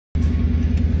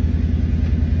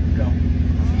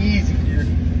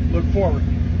forward.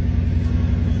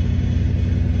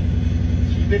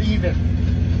 Keep it even.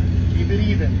 Keep it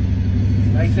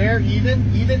even. Right there,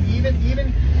 even.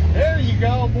 There you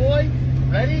go, boy.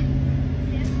 Ready?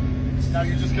 Yes. Now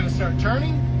you're just gonna start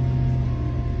turning.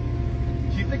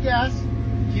 Keep the gas.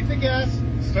 Keep the gas.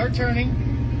 Start turning.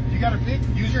 You got a big,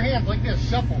 use your hands like this.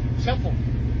 Shuffle, shuffle.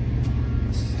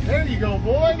 There you go,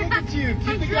 boy. Look at you.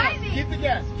 Keep the gas. Keep the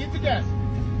gas. Keep the gas.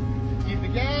 Keep the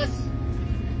gas.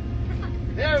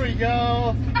 There we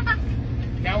go.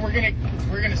 Now we're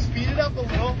gonna speed it up a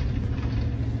little.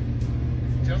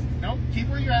 Just no, keep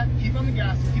where you're at. Keep on the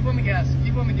gas. Keep on the gas.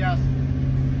 Keep on the gas.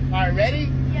 All right, ready?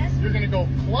 Yes. You're gonna go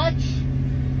clutch,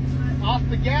 off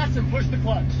the gas, and push the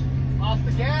clutch. Off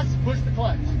the gas, push the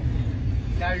clutch.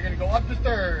 Now you're gonna go up to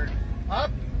third.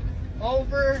 Up,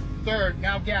 over, third.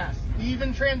 Now gas.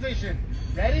 Even transition.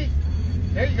 Ready?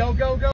 There you go. Go, go.